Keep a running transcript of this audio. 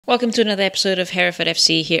Welcome to another episode of Hereford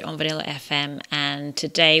FC here on Vanilla FM, and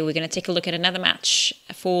today we're going to take a look at another match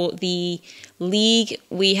for the league.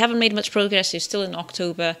 We haven't made much progress, it's still in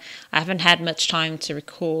October. I haven't had much time to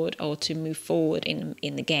record or to move forward in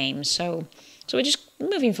the game, so we're just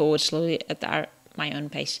moving forward slowly at my own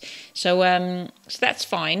pace. So that's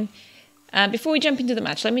fine. Before we jump into the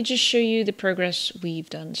match, let me just show you the progress we've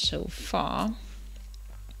done so far.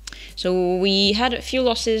 So we had a few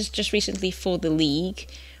losses just recently for the league.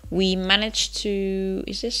 We managed to...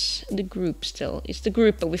 Is this the group still? It's the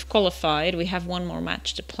group, but we've qualified. We have one more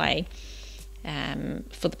match to play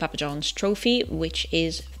for the Papa John's Trophy, which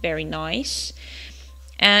is very nice.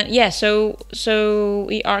 And yeah, so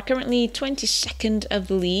we are currently 22nd of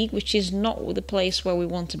the league, which is not the place where we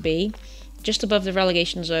want to be. Just above the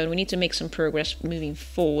relegation zone. We need to make some progress moving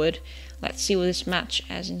forward. Let's see what this match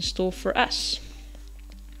has in store for us.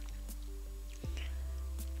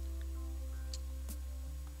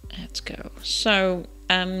 Let's go. So,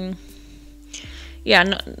 yeah,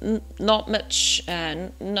 not much,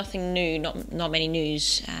 nothing new, not many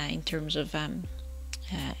news in terms of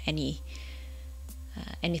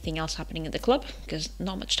anything else happening at the club, because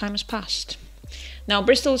not much time has passed. Now,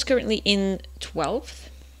 Bristol is currently in 12th.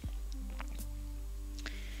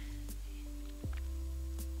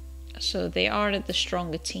 So they are the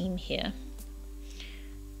stronger team here.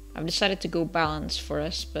 I've decided to go balance for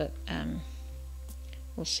us, but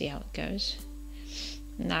we'll see how it goes.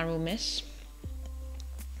 Narrow miss.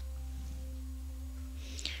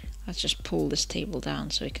 Let's just pull this table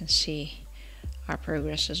down so we can see our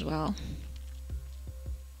progress as well.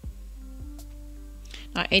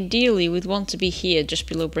 Now, ideally, we'd want to be here just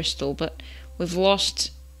below Bristol, but we've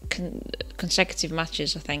lost consecutive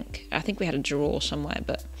matches, I think. I think we had a draw somewhere,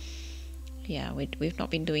 but yeah, we've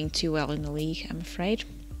not been doing too well in the league, I'm afraid.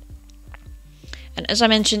 And as I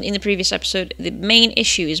mentioned in the previous episode, the main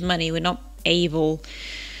issue is money. We're not able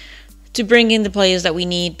to bring in the players that we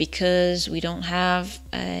need because we don't have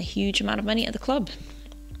a huge amount of money at the club.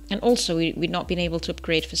 And also, we've not been able to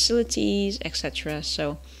upgrade facilities, etc.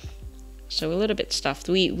 So a little bit stuffed.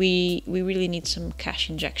 We really need some cash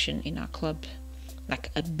injection in our club.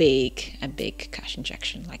 Like a big cash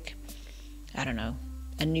injection. Like, I don't know,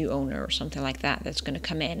 a new owner or something like that that's going to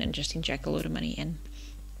come in and just inject a load of money in.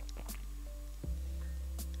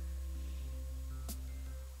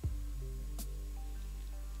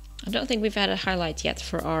 I don't think we've had a highlight yet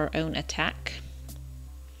for our own attack.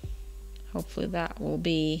 Hopefully that will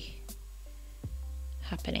be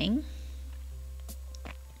happening.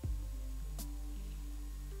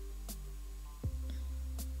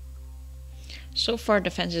 So far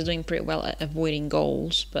defense is doing pretty well at avoiding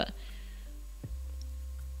goals, but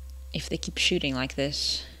if they keep shooting like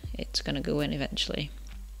this, it's going to go in eventually.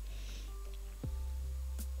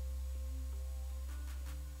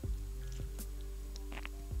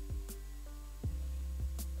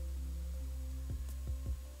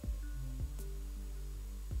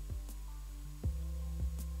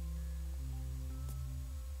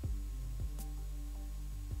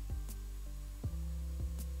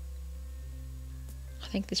 I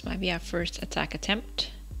think this might be our first attack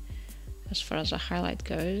attempt as far as a highlight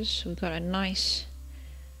goes. We've got a nice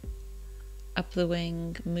up the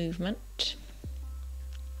wing movement.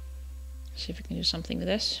 See if we can do something with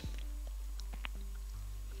this.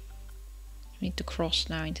 We need to cross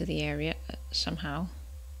now into the area somehow.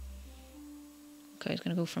 Okay, he's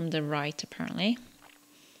going to go from the right apparently.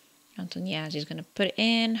 Anton Yaz is going to put it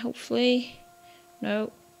in, hopefully.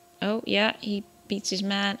 No. Oh, yeah, he beats his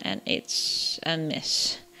man and it's a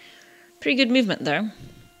miss. Pretty good movement though.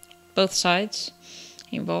 Both sides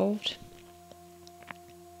involved.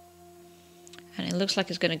 And it looks like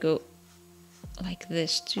it's going to go like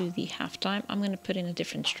this to the halftime. I'm going to put in a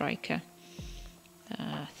different striker.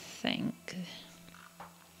 I think.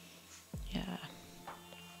 Yeah.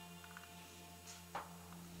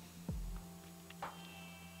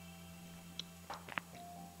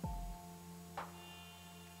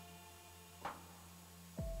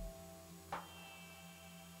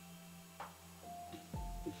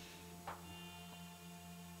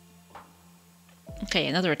 Okay,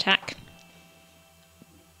 another attack.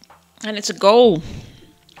 And it's a goal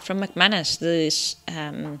from McManus, this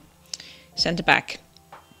centre-back.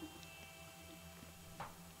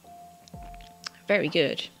 Very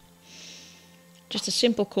good. Just a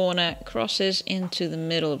simple corner, crosses into the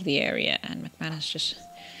middle of the area, and McManus just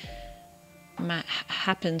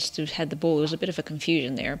happens to head the ball. There was a bit of a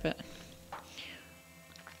confusion there, but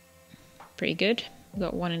pretty good. We've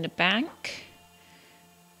got one in the bank.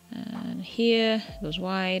 And here, goes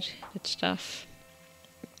wide, good stuff.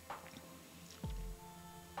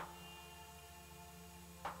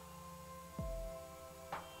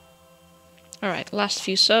 Alright, last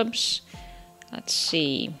few subs. Let's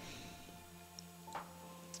see.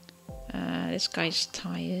 This guy's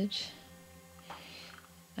tired.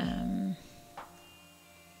 And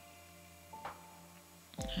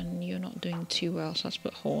you're not doing too well, so let's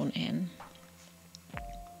put Horn in.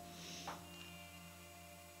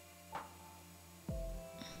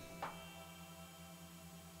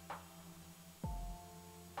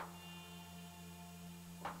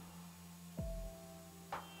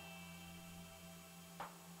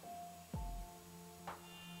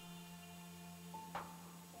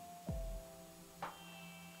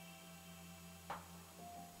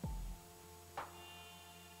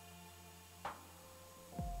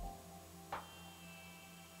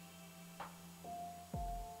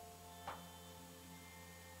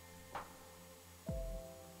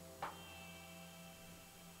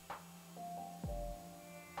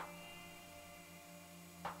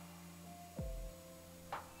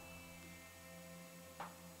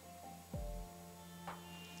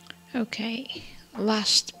 Okay,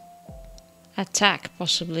 last attack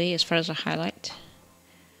possibly as far as a highlight.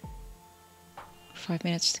 5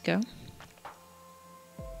 minutes to go.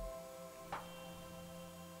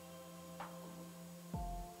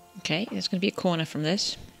 Okay, there's going to be a corner from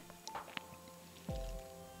this.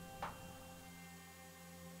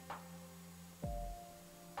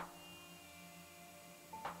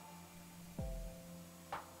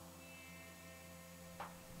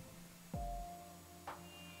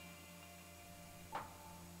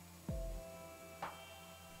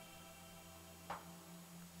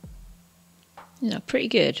 No, pretty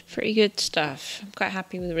good stuff. I'm quite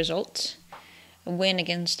happy with the result. A win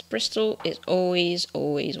against Bristol is always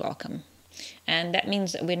welcome. And that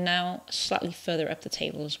means that we're now slightly further up the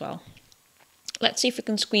table as well. Let's see if we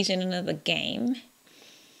can squeeze in another game.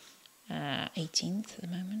 18th at the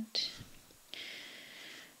moment.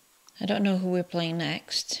 I don't know who we're playing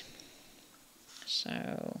next.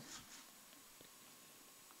 So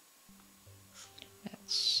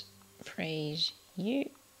let's praise you.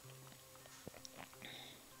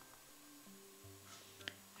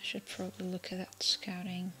 Should probably look at that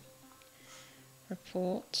scouting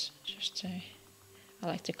report just to. I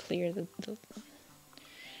like to clear the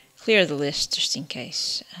list just in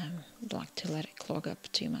case. I don't like to let it clog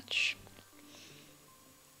up too much.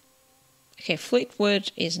 Okay,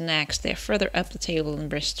 Fleetwood is next. They're further up the table than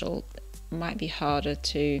Bristol. Might be harder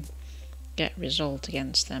to get result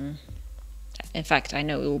against them. In fact, I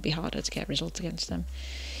know it will be harder to get result against them.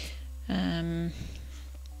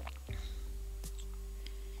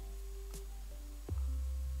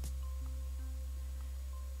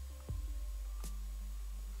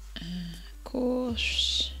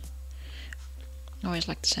 Course. I always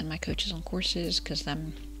like to send my coaches on courses because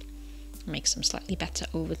then makes them slightly better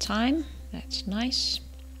over time. That's nice.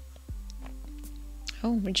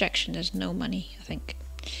 Oh, rejection. There's no money, I think.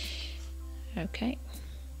 Okay.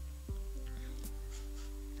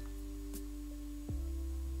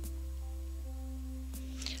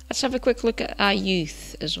 Let's have a quick look at our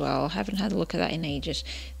youth as well. I haven't had a look at that in ages.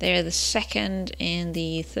 They're the second in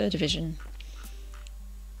the 3rd division.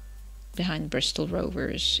 Behind Bristol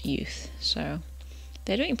Rovers youth, so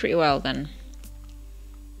they're doing pretty well then.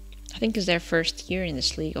 I think it's their first year in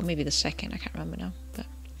this league, or maybe the second, I can't remember now. But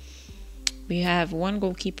we have one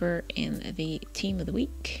goalkeeper in the team of the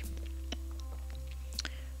week.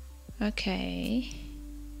 Okay.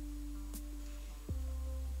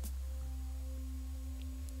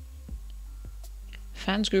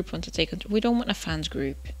 Fans group want to take control. We don't want a fans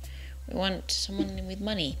group. We want someone with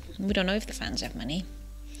money. We don't know if the fans have money.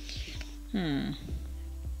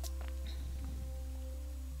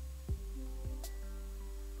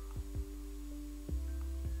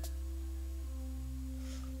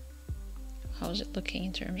 How's it looking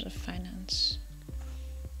in terms of finance?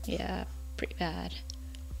 Yeah, pretty bad.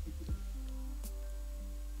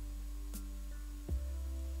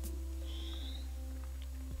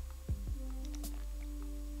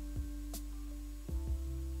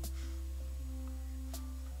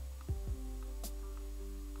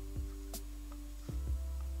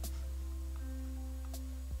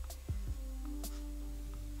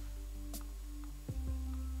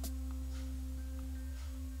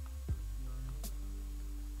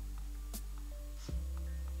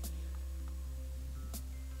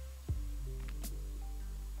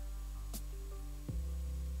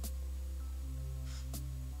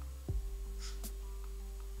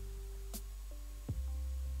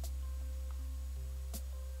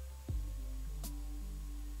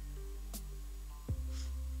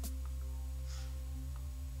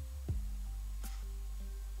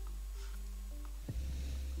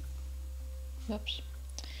 Oops.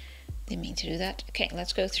 Didn't mean to do that. Okay,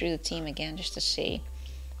 let's go through the team again just to see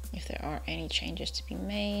if there are any changes to be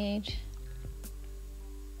made.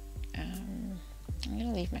 I'm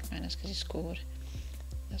gonna leave McManus because he scored.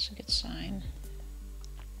 That's a good sign.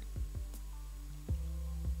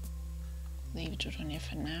 Leave Jordan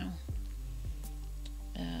for now.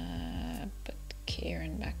 Put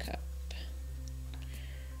Kieran back up.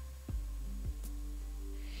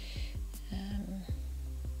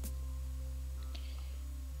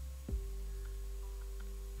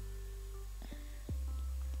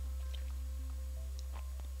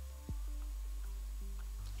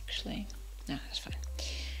 Actually, no, that's fine.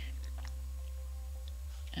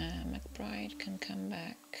 McBride can come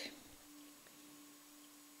back.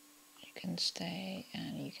 You can stay,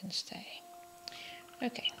 and you can stay.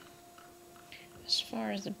 Okay. As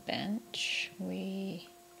far as the bench, we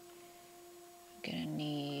are gonna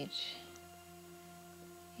need,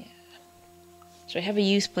 yeah. So we have a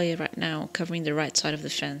youth player right now covering the right side of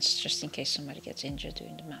the fence, just in case somebody gets injured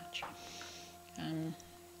during the match.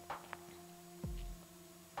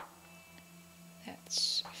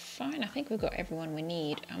 That's fine. I think we've got everyone we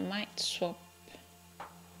need. I might swap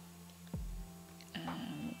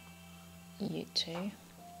you two.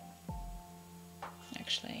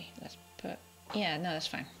 Actually, let's put, yeah, no, that's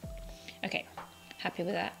fine. Okay, happy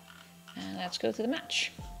with that. And let's go to the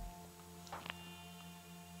match.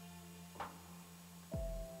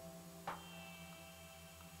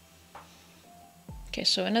 Okay,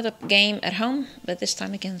 so another game at home, but this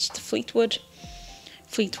time against Fleetwood.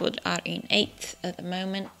 Fleetwood are in 8th at the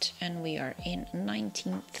moment, and we are in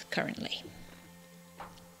 19th currently.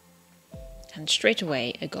 And straight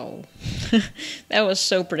away, a goal. That was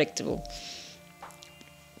so predictable.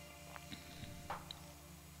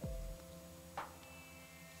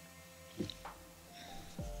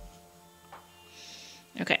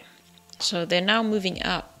 Okay, so they're now moving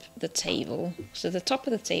up the table. So the top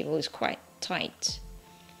of the table is quite tight.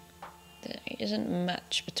 There isn't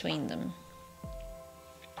much between them.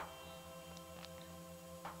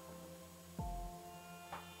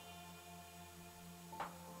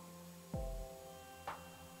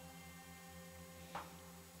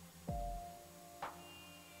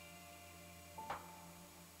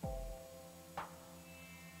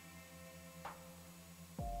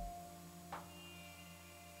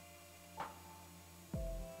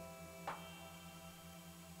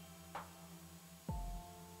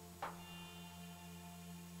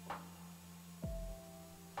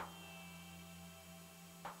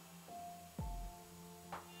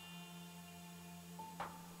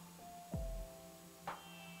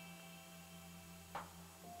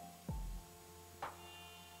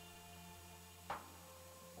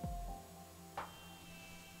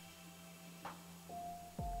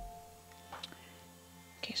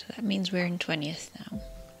 Okay, so that means we're in 20th now.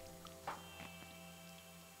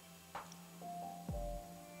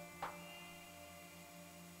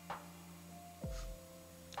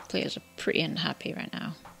 Players are pretty unhappy right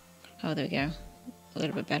now. Oh, there we go. A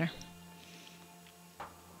little bit better.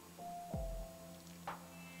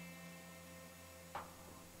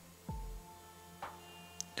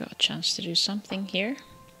 Got a chance to do something here.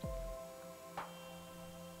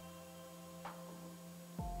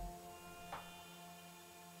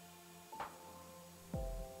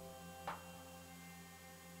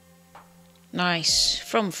 Nice,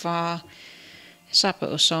 from far.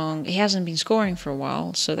 Sapo Osong. He hasn't been scoring for a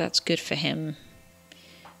while, so that's good for him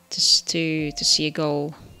to see a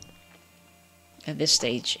goal at this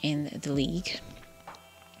stage in the league.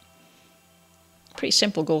 Pretty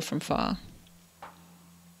simple goal from far.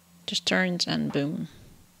 Just turns and boom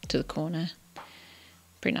to the corner.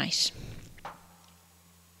 Pretty nice.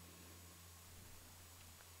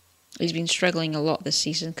 He's been struggling a lot this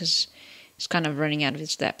season because he's kind of running out of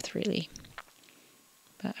his depth, really.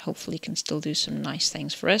 But hopefully can still do some nice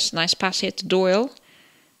things for us. Nice pass here to Doyle.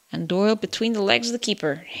 And Doyle between the legs of the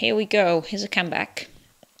keeper. Here we go. Here's a comeback.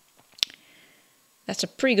 That's a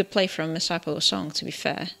pretty good play from Misapo Osong, to be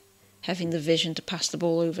fair. Having the vision to pass the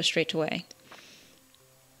ball over straight away.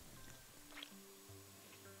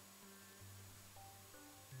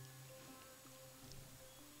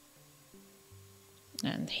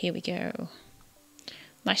 And here we go.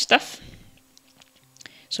 Nice stuff.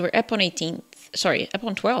 So we're up on 18th. Sorry, up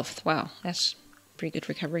on 12th. Wow, that's pretty good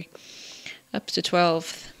recovery. Up to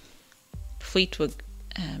 12th. Fleetwood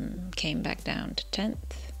came back down to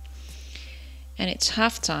 10th. And it's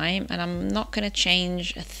half time, and I'm not going to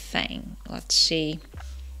change a thing. Let's see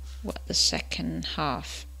what the second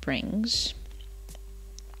half brings.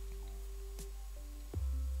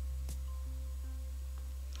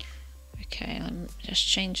 Okay, let me just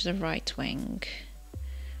change the right wing.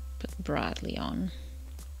 Put Bradley on.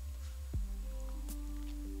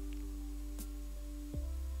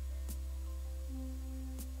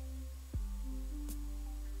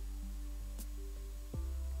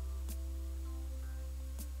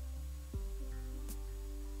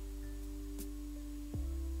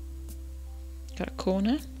 Got a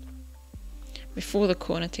corner. Before the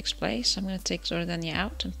corner takes place, I'm going to take Zordania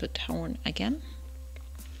out and put Horn again.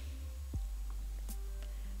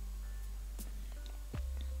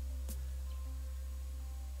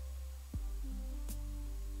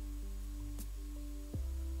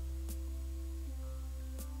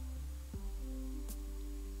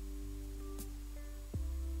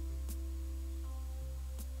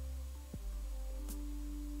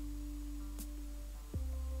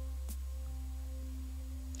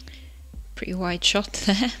 Pretty wide shot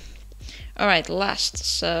there. Alright, last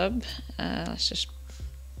sub. Let's just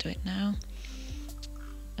do it now.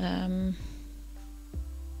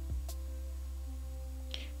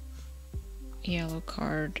 Yellow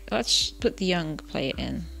card. Let's put the young player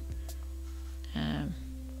in. I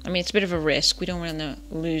mean, it's a bit of a risk. We don't want to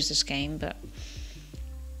lose this game, but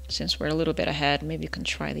since we're a little bit ahead, maybe you can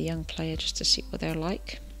try the young player just to see what they're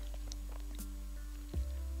like.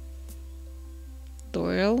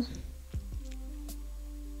 Doyle.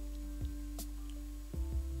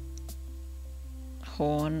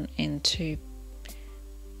 Horn into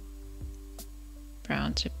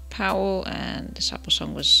Brown to Powell, and the Apple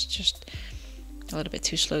song was just a little bit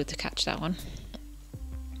too slow to catch that one.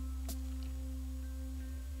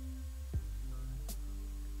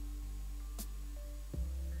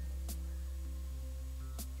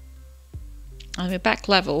 I'm back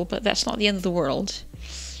level, but that's not the end of the world.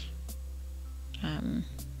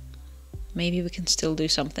 Maybe we can still do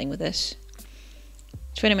something with this.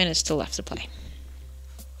 20 minutes still left to play.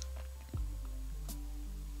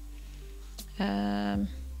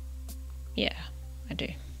 Yeah, I do.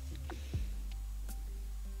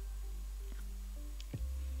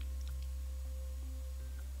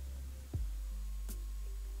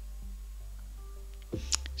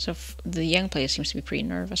 So the young player seems to be pretty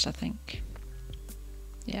nervous, I think.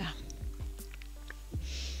 Yeah.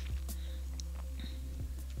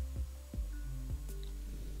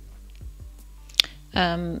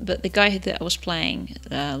 But the guy that I was playing,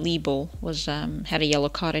 Liebel, was had a yellow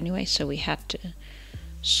card anyway, so we had to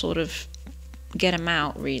sort of get him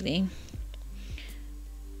out, really.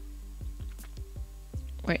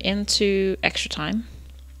 We're into extra time.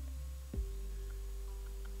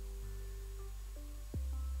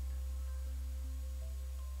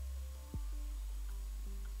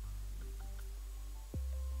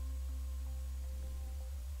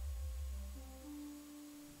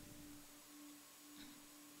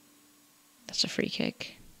 That's a free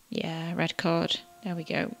kick. Yeah, red card. There we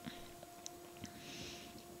go.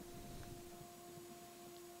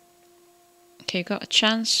 Okay, got a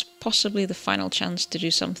chance, possibly the final chance to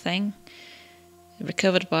do something.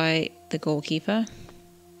 Recovered by the goalkeeper.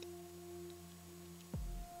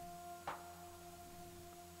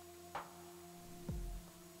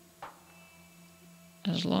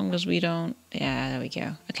 As long as we don't... Yeah, there we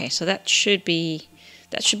go. Okay, so that should be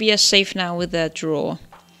us safe now with the draw.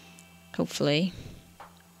 Hopefully.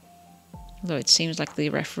 Although it seems like the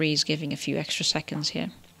referee is giving a few extra seconds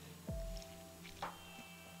here.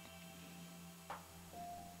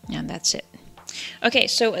 And that's it. Okay,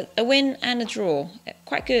 so a win and a draw.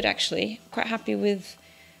 Quite good, actually. Quite happy with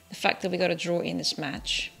the fact that we got a draw in this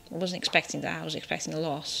match. I wasn't expecting that. I was expecting a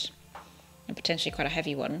loss. And potentially quite a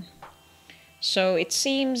heavy one. So it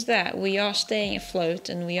seems that we are staying afloat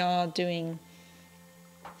and we are doing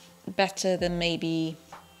better than maybe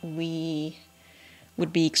we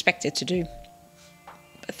would be expected to do.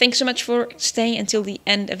 But thanks so much for staying until the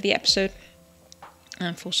end of the episode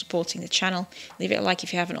and for supporting the channel. Leave it a like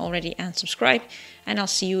if you haven't already and subscribe, and I'll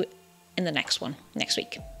see you in the next one next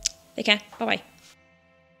week. Take care. Bye bye.